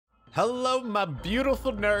Hello, my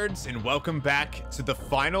beautiful nerds, and welcome back to the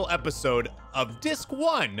final episode of Disc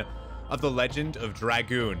 1 of the Legend of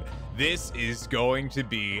Dragoon. This is going to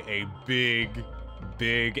be a big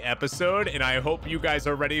episode, and I hope you guys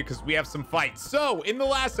are ready because we have some fights. So, in the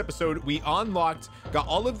last episode, we got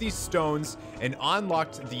all of these stones and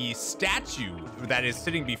unlocked the statue that is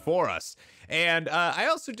sitting before us. And I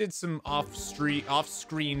also did some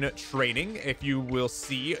off-screen training. If you will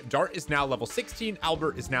see, Dart is now level 16,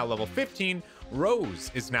 Albert is now level 15,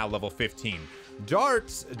 Rose is now level 15.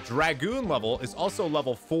 Dart's Dragoon level is also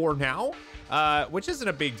level 4 now, which isn't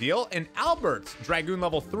a big deal. And Albert's Dragoon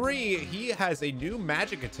level 3, he has a new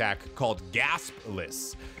magic attack called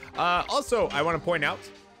Gaspless. Also, I want to point out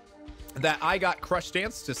that I got Crush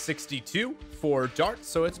Dance to 62 for Dart,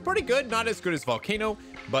 so it's pretty good. Not as good as Volcano,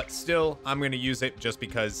 but still, I'm going to use it just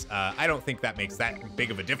because I don't think that makes that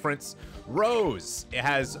big of a difference. Rose, it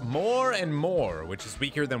has more and more, which is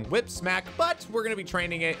weaker than Whip Smack, but we're going to be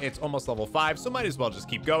training it. It's almost level 5, so might as well just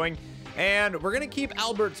keep going. And we're going to keep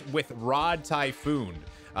Albert with Rod Typhoon,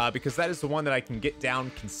 because that is the one that I can get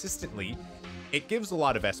down consistently. It gives a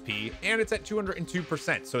lot of SP, and it's at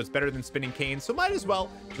 202%, so it's better than Spinning Cane, so might as well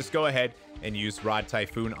just go ahead and use Rod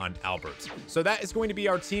Typhoon on Albert. So that is going to be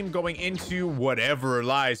our team going into whatever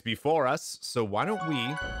lies before us. So why don't we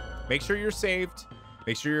make sure you're saved,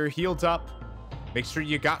 make sure you're healed up, make sure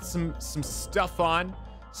you got some stuff on,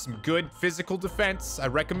 some good physical defense. I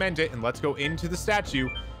recommend it, and let's go into the statue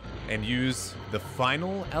and use the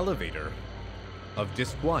final elevator of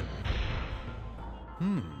Disc 1.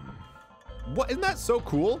 What, isn't that so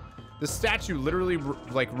cool? The statue literally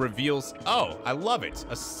reveals, oh, I love it,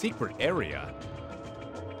 a secret area.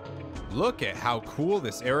 Look at how cool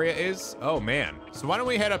this area is. Oh man, so why don't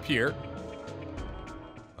we head up here?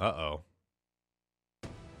 Uh-oh.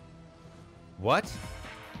 What?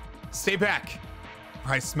 Stay back.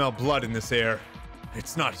 I smell blood in this air.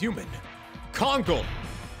 It's not human. KONGOL.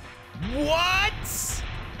 What?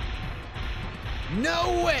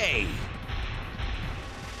 No way.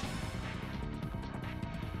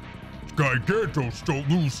 Gigantos don't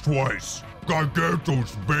lose twice.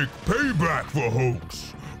 Gigantos make payback for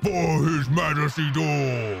Hoax, for His Majesty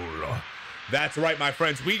Doel. That's right, my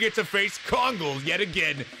friends. We get to face KONGOL yet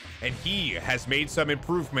again, and he has made some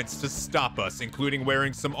improvements to stop us, including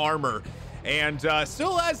wearing some armor, and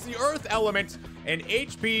still has the Earth element and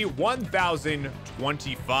HP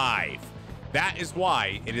 1025. That is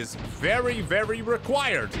why it is very, very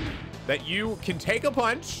required that you can take a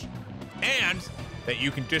punch and that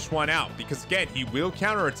you can dish one out, because again, he will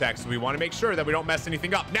counterattack, so we want to make sure that we don't mess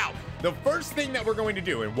anything up. Now, the first thing that we're going to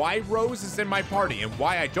do, and why Rose is in my party, and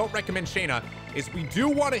why I don't recommend Shana, is we do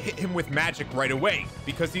want to hit him with magic right away,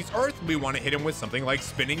 because he's Earth, we want to hit him with something like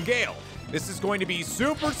Spinning Gale. This is going to be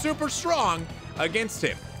super, super strong against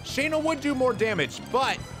him. Shana would do more damage,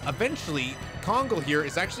 but eventually, KONGOL here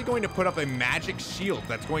is actually going to put up a magic shield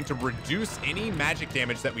that's going to reduce any magic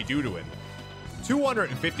damage that we do to him.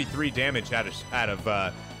 253 damage out of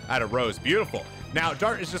Rose. Beautiful. Now,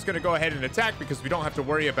 Dart is just going to go ahead and attack because we don't have to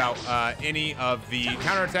worry about any of the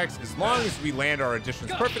counterattacks as long as we land our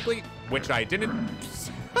additions perfectly, which I didn't.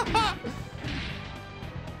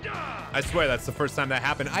 I swear that's the first time that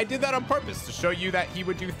happened. I did that on purpose to show you that he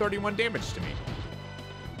would do 31 damage to me.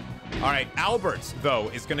 All right, Albert, though,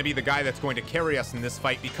 is going to be the guy that's going to carry us in this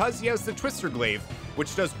fight because he has the Twister Glaive,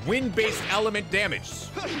 which does wind-based element damage.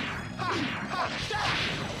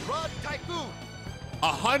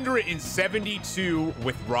 172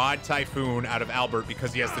 with Rod Typhoon out of Albert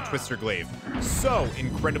because he has the Twister Glaive. So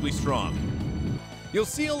incredibly strong. You'll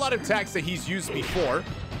see a lot of attacks that he's used before.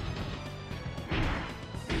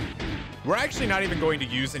 We're actually not even going to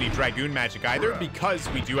use any Dragoon magic either because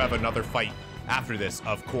we do have another fight after this,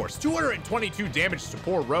 of course. 222 damage to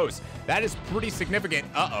poor Rose. That is pretty significant.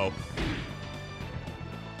 Uh-oh.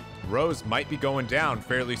 Rose might be going down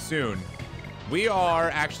fairly soon. We are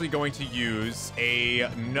actually going to use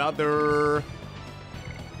another...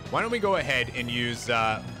 Why don't we go ahead and use...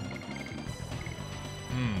 We're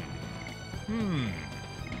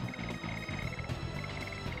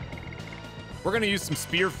going to use some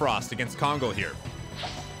Spear Frost against KONGOL here.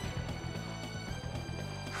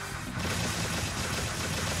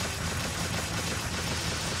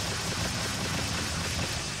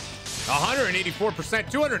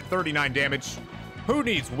 %, 239 damage. Who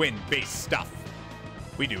needs wind-based stuff?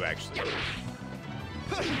 We do, actually.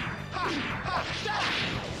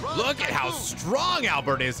 Look at how strong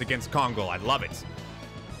Albert is against KONGOL. I love it.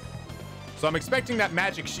 So I'm expecting that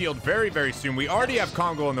magic shield very, very soon. We already have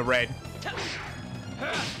KONGOL in the red.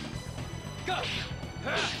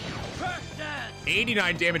 First dance.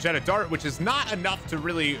 89 damage out of Dart, which is not enough to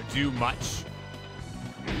really do much.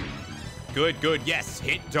 Good, good. Yes,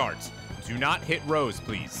 hit Dart. Do not hit Rose,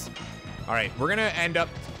 please. All right, we're gonna end up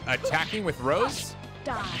attacking with Rose.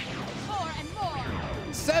 Die. More and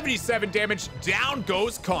more. 77 damage. Down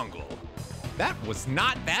goes KONGOL. That was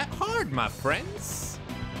not that hard, my friends.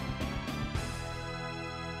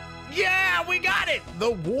 Yeah, we got it.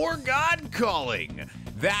 The War God Calling.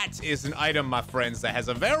 That is an item, my friends, that has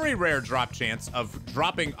a very rare drop chance of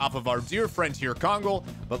dropping off of our dear friend here, KONGOL.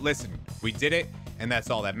 But listen, we did it, and that's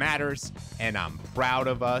all that matters. And I'm proud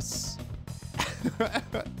of us.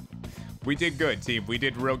 We did good, team. We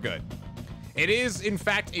did real good. It is, in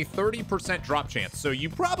fact, a 30% drop chance, so you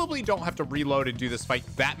probably don't have to reload and do this fight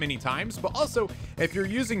that many times, but also, if you're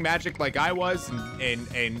using magic like I was,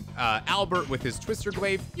 and Albert with his Twister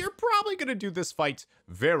Glaive, you're probably gonna do this fight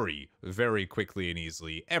very, very quickly and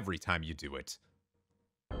easily every time you do it.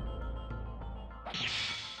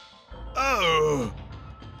 Oh!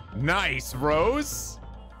 Nice, Rose!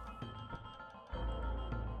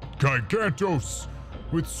 Gigantos,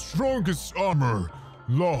 with strongest armor,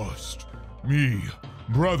 lost. Me,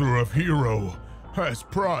 brother of hero, has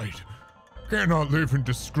pride, cannot live in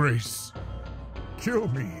disgrace. Kill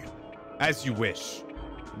me. As you wish.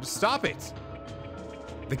 Stop it.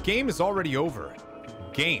 The game is already over.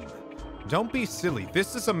 Game. Don't be silly.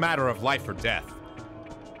 This is a matter of life or death.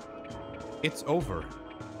 It's over.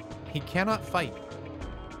 He cannot fight.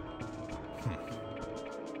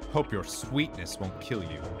 Hope your sweetness won't kill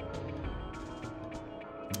you.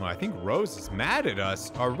 Oh, I think Rose is mad at us.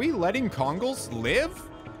 Are we letting KONGOLs live?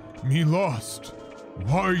 Me lost.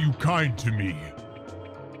 Why are you kind to me?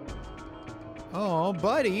 Oh,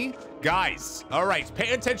 buddy. Guys, all right,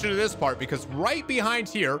 pay attention to this part because right behind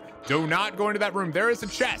here, do not go into that room. There is a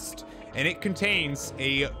chest and it contains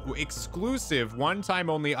a exclusive one-time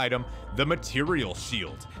only item, the Material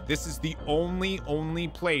Shield. This is the only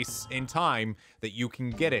place in time that you can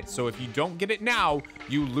get it. So if you don't get it now,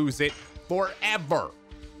 you lose it forever.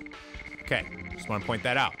 Okay, just want to point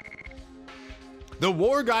that out. The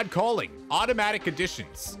War God Calling, automatic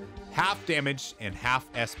additions, half damage and half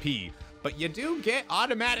SP, but you do get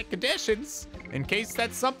automatic additions, in case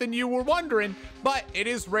that's something you were wondering, but it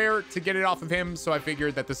is rare to get it off of him, so I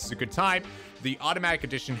figured that this is a good time. The automatic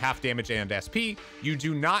addition, half damage and SP, you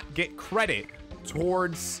do not get credit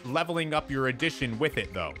towards leveling up your addition with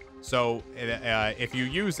it though. So if you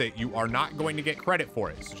use it, you are not going to get credit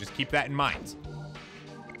for it, so just keep that in mind.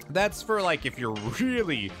 That's for like if you're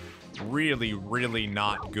really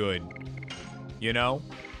not good, you know?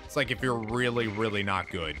 It's like if you're really not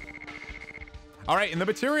good. All right, and the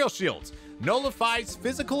Material Shield nullifies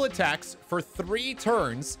physical attacks for 3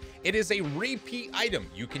 turns. It is a repeat item.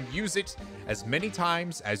 You can use it as many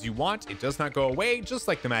times as you want. It does not go away, just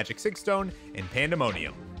like the Magic 6 Stone and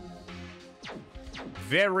Pandemonium.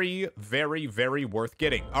 Very worth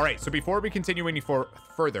getting. All right, so before we continue any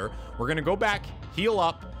further, we're gonna go back, heal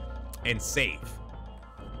up, and save.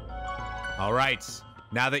 All right,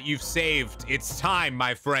 now that you've saved, it's time,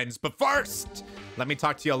 my friends. But first, let me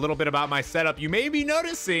talk to you a little bit about my setup. You may be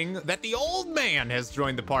noticing that the old man has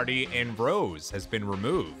joined the party and Rose has been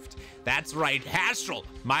removed. That's right, Haschel,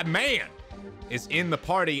 my man, is in the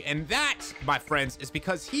party, and that, my friends, is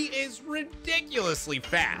because he is ridiculously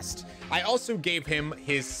fast. I also gave him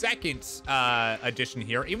his second addition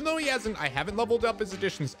here. Even though I haven't leveled up his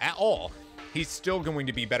additions at all, he's still going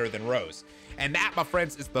to be better than Rose. And that, my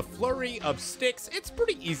friends, is the Flurry of Sticks. It's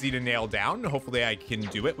pretty easy to nail down. Hopefully I can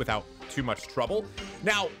do it without too much trouble.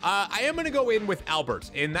 Now, I am gonna go in with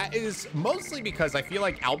Albert, and that is mostly because I feel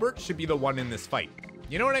like Albert should be the one in this fight.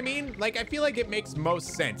 You know what I mean? Like, I feel like it makes most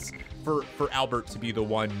sense for Albert to be the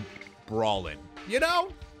one brawling. You know?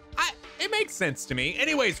 It makes sense to me.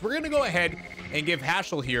 Anyways, we're gonna go ahead and give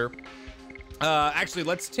Haschel here. Actually,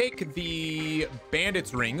 let's take the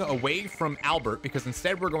Bandit's Ring away from Albert because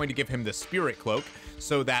instead we're going to give him the Spirit Cloak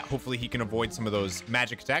so that hopefully he can avoid some of those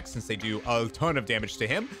magic attacks since they do a ton of damage to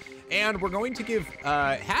him. And we're going to give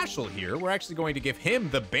Haschel here, we're actually going to give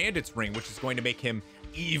him the Bandit's Ring, which is going to make him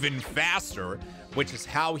even faster, which is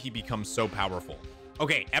how he becomes so powerful.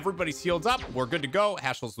 Okay, everybody's healed up. We're good to go.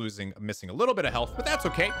 Haschel's missing a little bit of health, but that's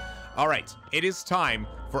okay. All right, it is time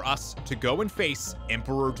for us to go and face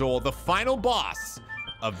Emperor Doel, the final boss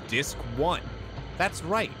of Disc 1. That's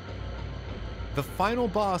right. The final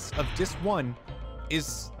boss of Disc 1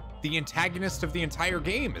 is the antagonist of the entire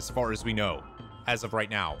game, as far as we know, as of right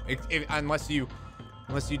now. Unless you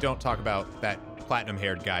don't talk about that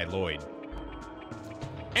platinum-haired guy, Lloyd.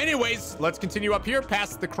 Anyways, let's continue up here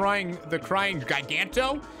past the crying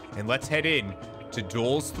Giganto, and let's head in to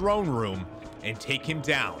Doel's throne room and take him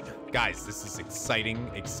down Guys, this is exciting,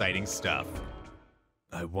 exciting stuff.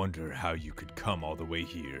 I wonder how you could come all the way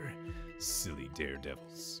here, silly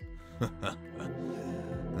daredevils.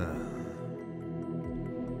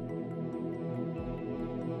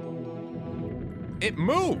 It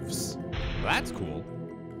moves! That's cool.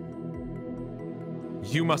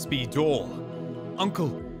 You must be Doel.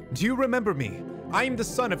 Uncle, do you remember me? I am the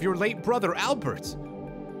son of your late brother, Albert.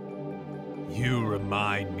 You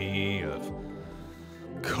remind me of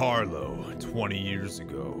Carlo 20 years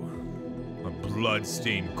ago. A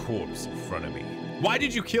blood-stained corpse in front of me. Why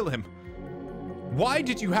did you kill him? Why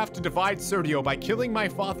did you have to divide Sergio by killing my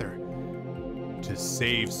father? To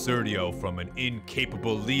save Sergio from an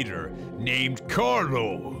incapable leader named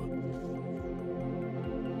Carlo.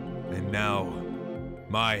 And now,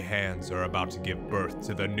 my hands are about to give birth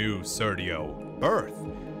to the new Sergio. Birth?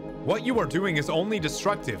 What you are doing is only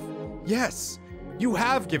destructive. Yes, you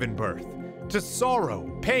have given birth to sorrow,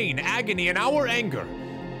 pain, agony, and our anger.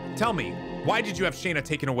 Tell me, why did you have Shana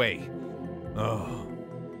taken away? Oh,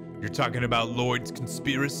 you're talking about Lloyd's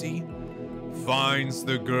conspiracy? Finds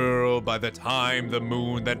the girl by the time the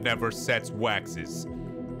moon that never sets waxes.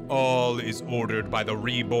 All is ordered by the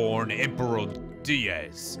reborn Emperor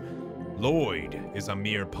Diaz. Lloyd is a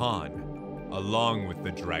mere pawn, along with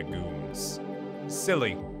the Dragoons.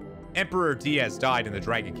 Silly. Emperor Diaz died in the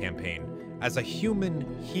Dragon campaign as a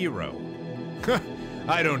human hero.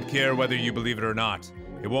 I don't care whether you believe it or not.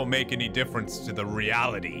 It won't make any difference to the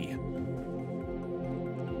reality.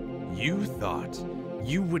 You thought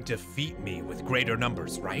you would defeat me with greater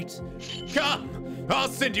numbers, right? Come! I'll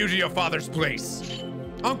send you to your father's place.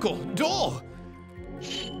 Uncle, Doel!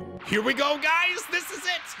 Here we go, guys! This is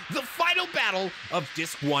it! The final battle of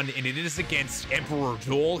Disc 1, and it is against Emperor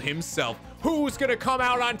Doel himself. Who's gonna come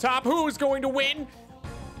out on top? Who's going to win?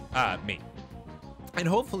 Me. And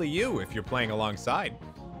hopefully you, if you're playing alongside.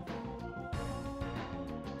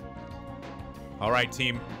 All right,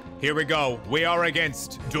 team. Here we go. We are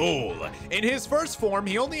against Doel. In his first form,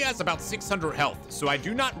 he only has about 600 health, so I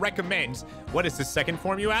do not recommend. What is his second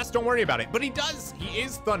form, you ask? Don't worry about it. But he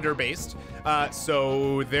is thunder-based,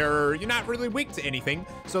 so you're not really weak to anything.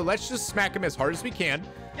 So let's just smack him as hard as we can.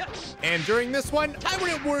 And during this one, I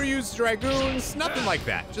wouldn't worry use Dragoons, nothing like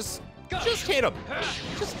that. Just hit him.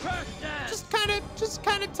 Just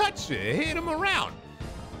kind of touch it, hit him around.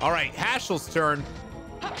 All right, Hashel's turn.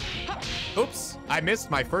 Oops, I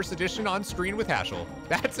missed my first edition on screen with Hashel.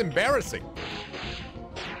 That's embarrassing.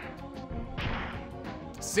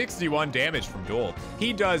 61 damage from Doel.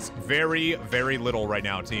 He does very, very little right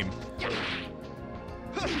now, team.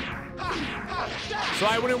 So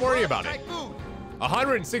I wouldn't worry about it.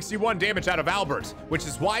 161 damage out of Albert, which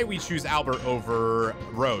is why we choose Albert over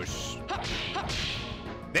Roche.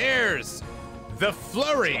 There's the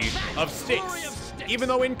flurry of sticks. Even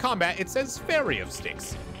though in combat, it says fairy of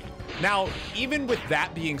sticks. Now, even with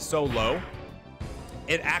that being so low,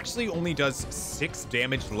 it actually only does 6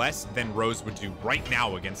 damage less than Rose would do right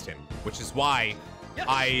now against him, which is why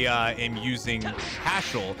I am using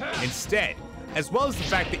Hashel instead. As well as the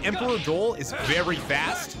fact that Emperor Doel is very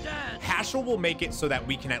fast, Hashel will make it so that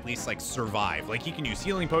we can at least like survive. Like he can use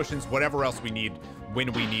healing potions, whatever else we need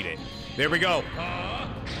when we need it. There we go.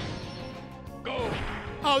 Go.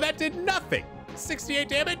 Oh, that did nothing. 68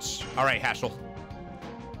 damage. All right, Hashel.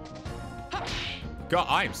 God,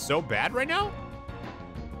 I am so bad right now.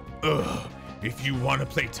 Ugh, if you want to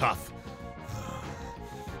play tough,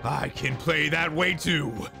 I can play that way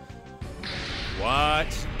too. What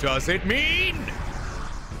does it mean?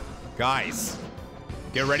 Guys,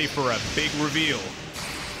 get ready for a big reveal.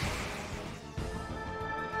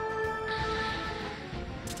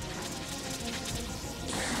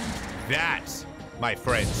 That, my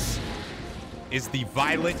friends, is the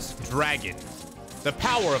Violet Dragon. The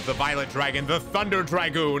power of the Violet Dragon, the Thunder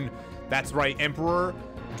Dragoon. That's right, Emperor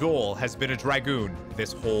Doel has been a Dragoon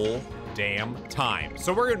this whole damn time.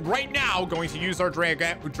 So we're right now going to use our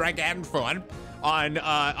Dragon form on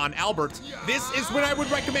Albert. This is when I would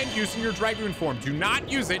recommend using your Dragoon form. Do not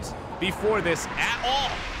use it before this at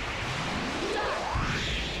all.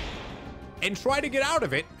 And try to get out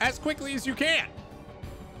of it as quickly as you can.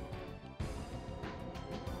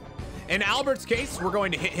 In Albert's case, we're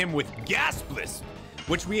going to hit him with Gas Blitz,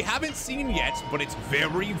 which we haven't seen yet, but it's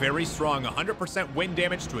very, very strong. 100% wind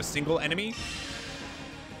damage to a single enemy.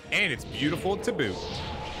 And it's beautiful to boot.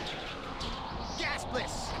 Gas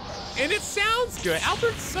Blitz. And it sounds good.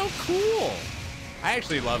 Albert's so cool. I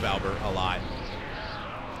actually love Albert a lot.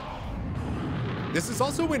 This is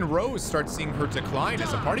also when Rose starts seeing her decline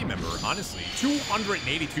as a party member, honestly.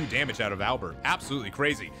 282 damage out of Albert. Absolutely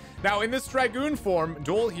crazy. Now, in this Dragoon form,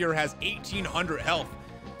 Doel here has 1,800 health.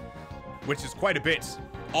 which is quite a bit.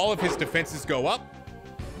 All of his defenses go up.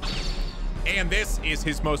 And this is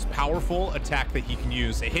his most powerful attack that he can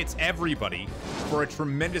use. It hits everybody for a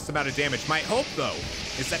tremendous amount of damage. My hope, though,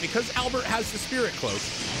 is that because Albert has the Spirit Cloak,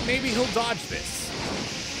 maybe he'll dodge this.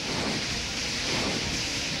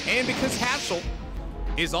 And because Haschel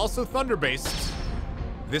is also Thunder-based,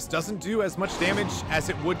 this doesn't do as much damage as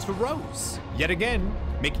it would to Rose. Yet again,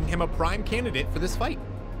 making him a prime candidate for this fight.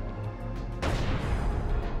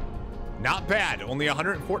 Not bad, only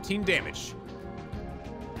 114 damage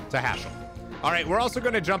to Haschel. All right, we're also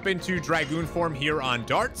going to jump into Dragoon form here on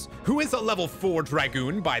Dart, who is a level 4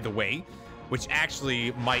 Dragoon, by the way, which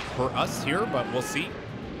actually might hurt us here, but we'll see.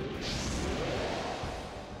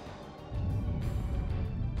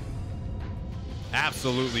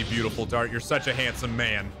 Absolutely beautiful, Dart. You're such a handsome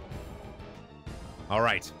man. All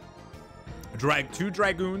right. Two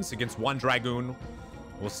Dragoons against one Dragoon.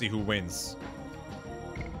 We'll see who wins.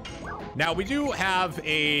 Now, we do have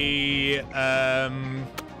a...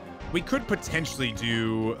 we could potentially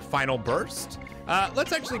do Final Burst.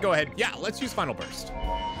 Let's actually go ahead. Yeah, let's use Final Burst.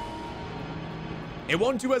 It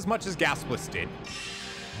won't do as much as Gas Blitz did,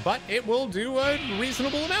 but it will do a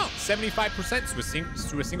reasonable amount. 75%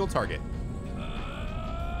 to a single target.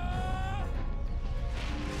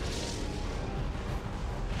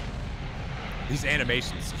 These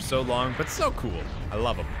animations are so long, but so cool. I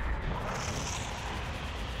love them.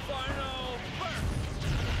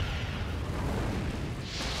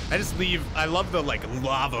 I love the like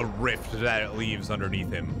lava rift that it leaves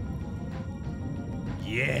underneath him.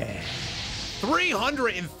 Yeah.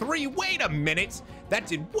 303, wait a minute. That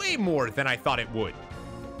did way more than I thought it would.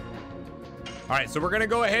 All right, so we're gonna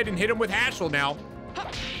go ahead and hit him with Haschel now.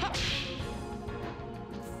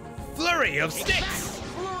 Flurry of Sticks.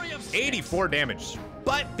 84 damage.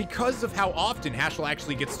 But because of how often Haschel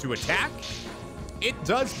actually gets to attack, it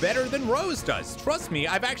does better than Rose does. Trust me,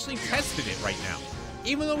 I've actually tested it right now.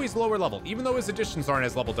 Even though he's lower level, even though his additions aren't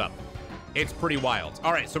as leveled up, it's pretty wild.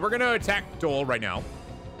 All right, so we're gonna attack Doel right now.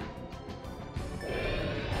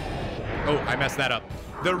 Oh, I messed that up.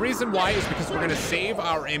 The reason why is because we're gonna save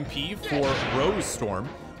our MP for Rose Storm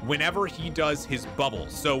whenever he does his bubble.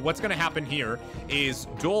 So what's gonna happen here is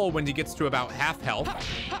Doel, when he gets to about half health,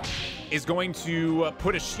 is going to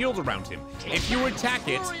put a shield around him. If you attack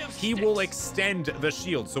it, he will extend the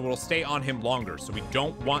shield, so it'll stay on him longer. So we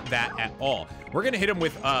don't want that at all. We're gonna hit him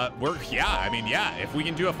with, if we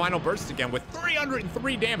can do a Final Burst again with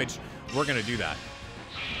 303 damage, we're gonna do that.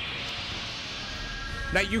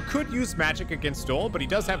 Now, you could use magic against Doel, but he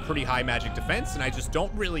does have pretty high magic defense, and I just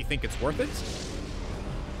don't really think it's worth it.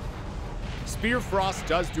 Spear Frost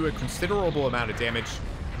does do a considerable amount of damage,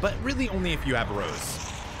 but really only if you have Rose,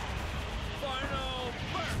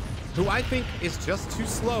 who I think is just too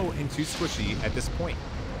slow and too squishy at this point.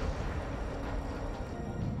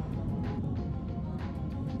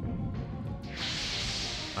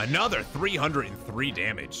 Another 303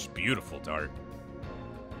 damage. Beautiful, Dart.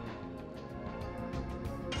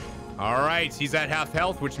 All right, he's at half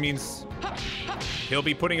health, which means he'll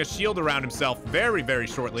be putting a shield around himself very, very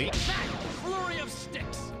shortly. Flurry of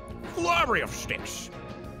Sticks. Flurry of Sticks.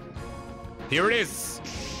 Here it is.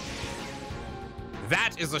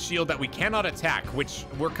 That is a shield that we cannot attack, which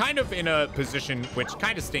we're kind of in a position which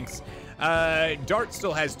kind of stinks. Dart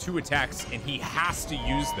still has 2 attacks, and he has to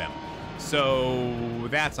use them. So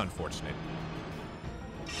that's unfortunate.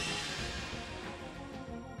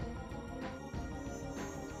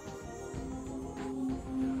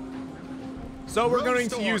 So we're going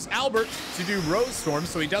to use Albert to do Rose Storm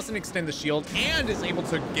so he doesn't extend the shield and is able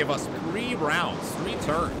to give us 3 rounds, 3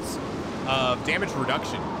 turns of damage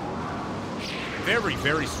reduction. Very,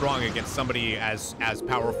 very strong against somebody as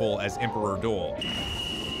powerful as Emperor Doel.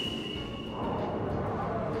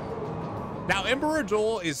 Now, Emperor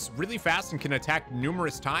Doel is really fast and can attack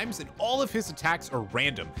numerous times, and all of his attacks are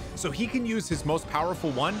random. So he can use his most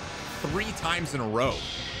powerful one 3 times in a row.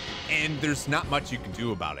 And there's not much you can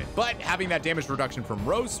do about it. But having that damage reduction from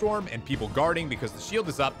Rose Storm and people guarding because the shield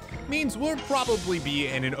is up means we'll probably be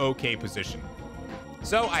in an okay position.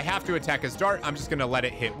 So I have to attack his Dart. I'm just gonna let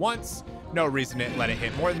it hit once. No reason to let it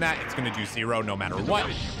hit more than that. It's gonna do 0 no matter what.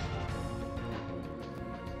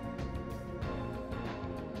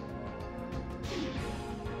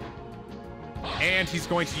 And he's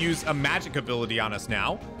going to use a magic ability on us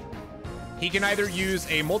now. He can either use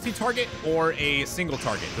a multi-target or a single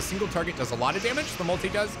target. The single target does a lot of damage. The multi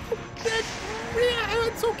does,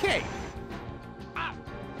 it's okay.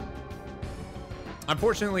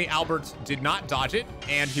 Unfortunately, Albert did not dodge it,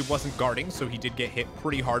 and he wasn't guarding, so he did get hit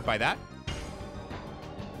pretty hard by that.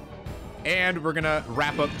 And we're gonna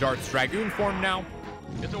wrap up Dart's Dragoon form now.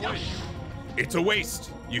 Get away. It's a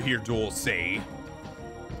waste, you hear Doel say.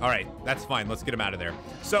 All right, that's fine. Let's get him out of there.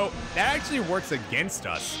 So that actually works against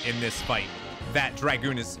us in this fight. That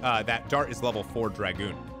Dragoon is, that Dart is level 4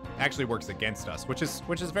 Dragoon. Actually works against us, which is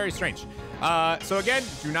very strange. So again,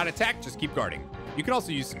 do not attack, just keep guarding. You can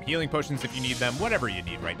also use some healing potions if you need them, whatever you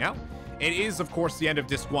need right now. It is, of course, the end of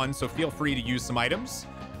Disc 1, so feel free to use some items.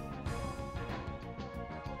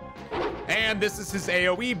 And this is his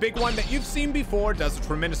AoE, big one that you've seen before, does a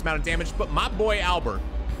tremendous amount of damage, but my boy Albert,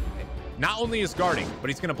 not only is guarding, but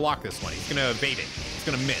he's gonna block this one. He's gonna evade it. He's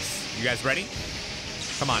gonna miss. You guys ready?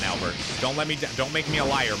 Come on, Albert. Don't let me, don't make me a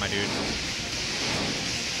liar, my dude.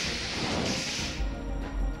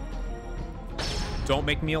 Don't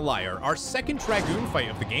make me a liar. Our second Dragoon fight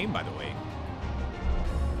of the game, by the way.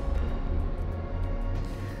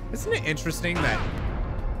 Isn't it interesting that...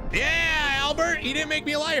 Yeah, Albert, he didn't make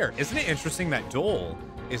me a liar. Isn't it interesting that Doel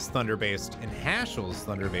is thunder-based and Hashel's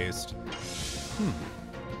thunder-based?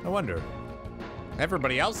 I wonder.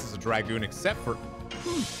 Everybody else is a Dragoon except for...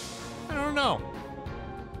 I don't know.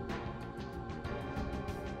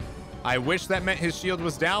 I wish that meant his shield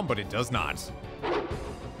was down, but it does not.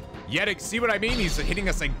 Yet, see what I mean? He's hitting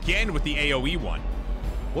us again with the AoE one.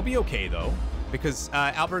 We'll be okay, though, because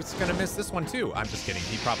Albert's gonna miss this one, too. I'm just kidding.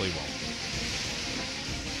 He probably won't.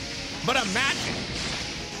 But imagine!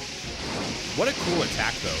 What a cool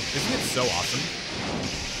attack, though. Isn't it so awesome?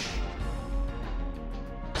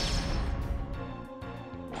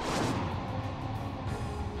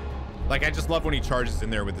 Like, I just love when he charges in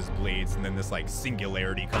there with his blades, and then this, like,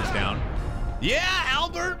 singularity comes down. Yeah,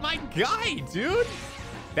 Albert, my guy, dude!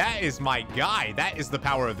 That is my guy. That is the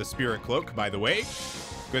power of the Spirit Cloak, by the way.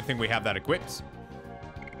 Good thing we have that equipped.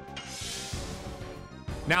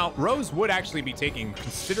 Now, Rose would actually be taking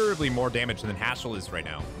considerably more damage than Hashel is right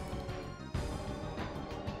now.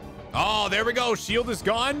 Oh, there we go. Shield is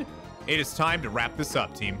gone. It is time to wrap this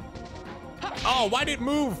up, team. Oh, why did it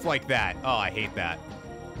move like that? Oh, I hate that.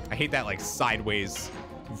 I hate that, like, sideways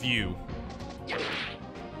view.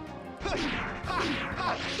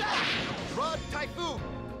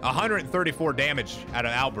 134 damage out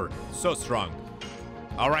of Albert. So strong.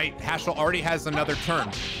 All right, Hashel already has another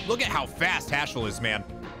turn. Look at how fast Hashel is, man.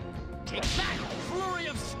 Take that, flurry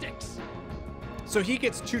of sticks. So he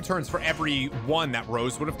gets 2 turns for every one that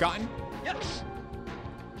Rose would have gotten. Yes.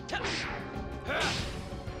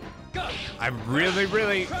 I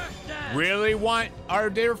really want our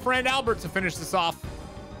dear friend Albert to finish this off.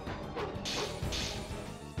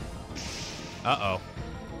 Uh-oh.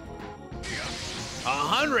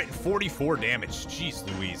 144 damage. Jeez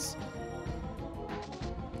Louise.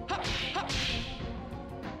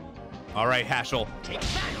 All right, Hashel. Take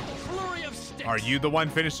that, flurry of sticks. Are you the one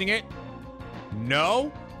finishing it?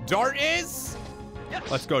 No? Dart is?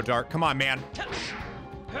 Yes. Let's go, Dart. Come on, man.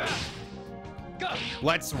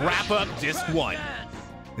 Let's wrap up Disc 1.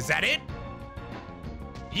 Is that it?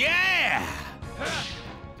 Yeah!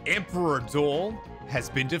 Emperor Doel has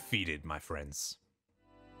been defeated, my friends.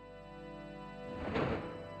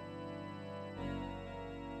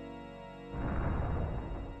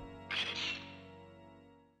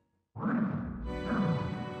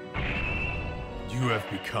 You have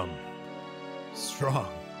become strong.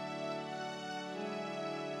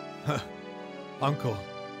 Uncle.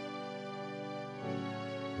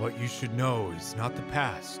 What you should know is not the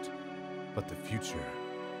past, but the future.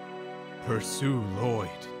 Pursue Lloyd.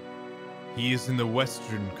 He is in the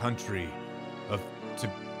western country of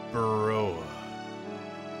Tiberoa.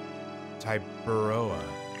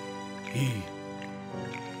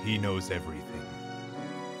 He knows everything.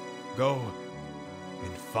 Go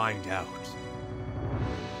and find out.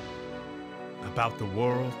 About the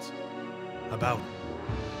world, about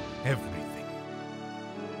everything.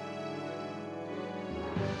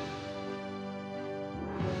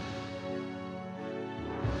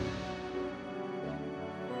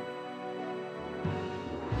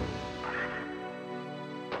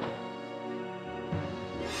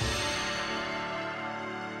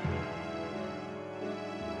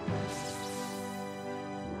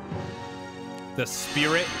 The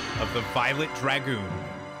spirit of the Violet Dragoon.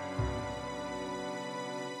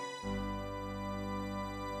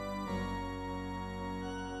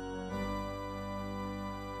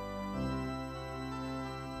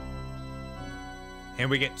 And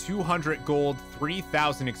we get 200 gold,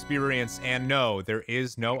 3,000 experience, and no, there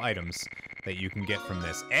is no items that you can get from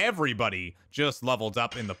this. Everybody just leveled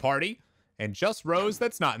up in the party, and just Rose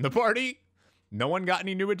that's not in the party. No one got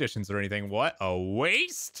any new additions or anything. What a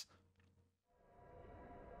waste!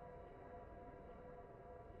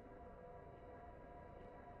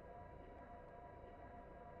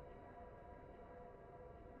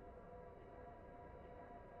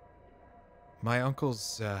 My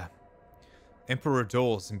uncle's, Emperor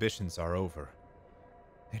Doel's ambitions are over.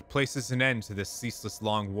 It places an end to this ceaseless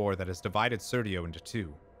long war that has divided Serdio into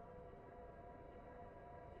two.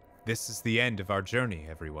 This is the end of our journey,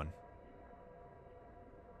 everyone.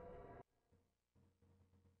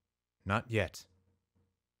 Not yet.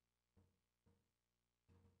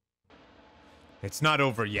 It's not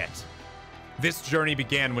over yet. This journey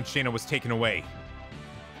began when Shana was taken away.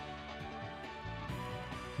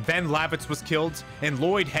 Then Lavitz was killed, and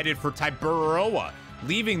Lloyd headed for Tiberoa,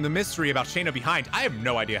 leaving the mystery about Shana behind. I have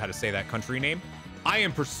no idea how to say that country name. I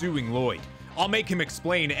am pursuing Lloyd. I'll make him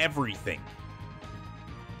explain everything.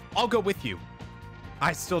 I'll go with you.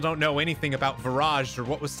 I still don't know anything about Virage or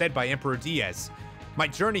what was said by Emperor Diaz. My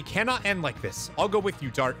journey cannot end like this. I'll go with you,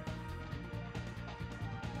 Dart.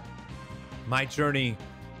 My journey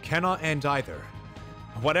cannot end either.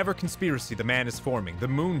 Whatever conspiracy the man is forming, the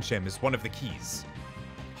Moon Gem is one of the keys.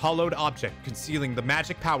 Hollowed object concealing the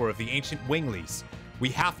magic power of the ancient Winglies. We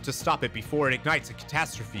have to stop it before it ignites a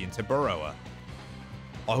catastrophe in Tiberoa.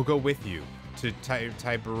 I'll go with you to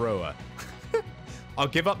Tiberoa. I'll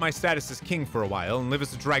give up my status as king for a while and live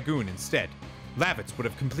as a dragoon instead. Lavitz would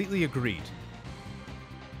have completely agreed.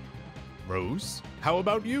 Rose, how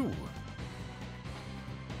about you?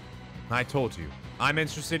 I told you, I'm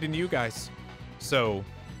interested in you guys. So,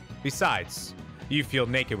 besides, you feel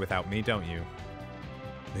naked without me, don't you?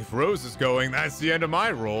 If Rose is going, that's the end of my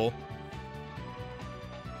role.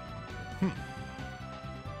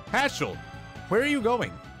 Haschel, where are you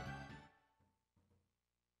going?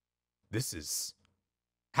 This is...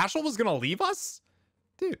 Haschel was gonna leave us?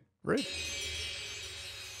 Dude, really?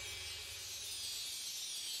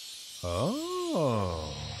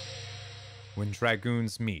 Oh. When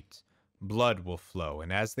dragoons meet, blood will flow,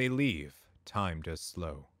 and as they leave, time does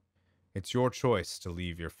slow. It's your choice to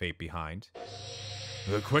leave your fate behind.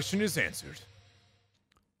 The question is answered.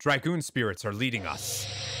 Dragoon spirits are leading us.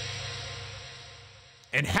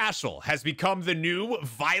 And Haschel has become the new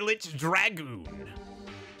Violet Dragoon.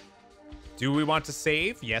 Do we want to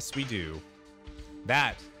save? Yes, we do.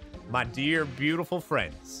 That, my dear, beautiful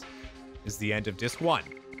friends, is the end of Disc 1.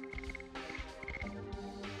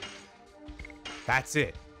 That's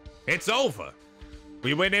it. It's over.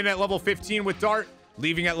 We went in at level 15 with Dart,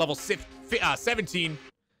 leaving at level 17.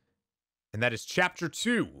 And that is Chapter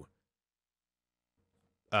 2.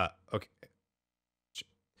 Okay.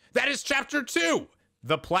 That is Chapter 2!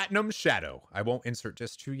 The Platinum Shadow. I won't insert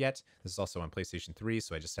Disc 2 yet. This is also on PlayStation 3,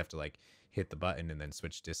 so I just have to, like, hit the button and then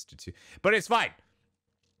switch Disc to 2. But it's fine.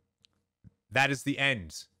 That is the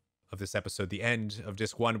end of this episode, the end of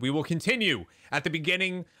Disc 1. We will continue at the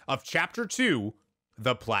beginning of Chapter 2,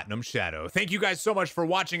 The Platinum Shadow. Thank you guys so much for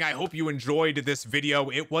watching. I hope you enjoyed this video.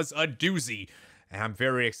 It was a doozy. And I'm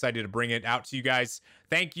very excited to bring it out to you guys.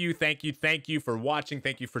 Thank you, thank you, thank you for watching.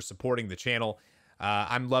 Thank you for supporting the channel.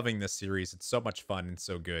 I'm loving this series. It's so much fun and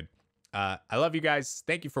so good. I love you guys.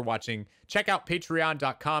 Thank you for watching. Check out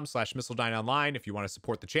patreon.com/MissileDyneOnline if you want to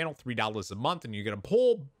support the channel. $3 a month, and you get a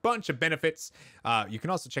whole bunch of benefits. You can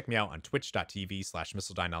also check me out on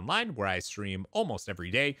twitch.tv/MissileDyneOnline, where I stream almost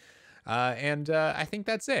every day. I think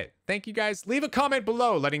that's it. Thank you guys. Leave a comment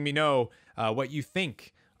below letting me know what you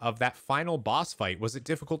think of that final boss fight. Was it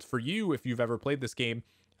difficult for you if you've ever played this game?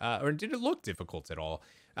 Or did it look difficult at all?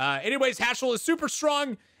 Anyways, Haschel is super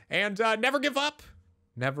strong, and never give up.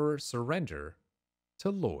 Never surrender to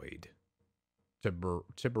Lloyd.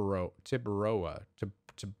 Tiberoa.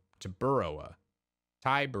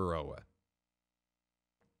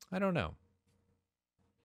 I don't know.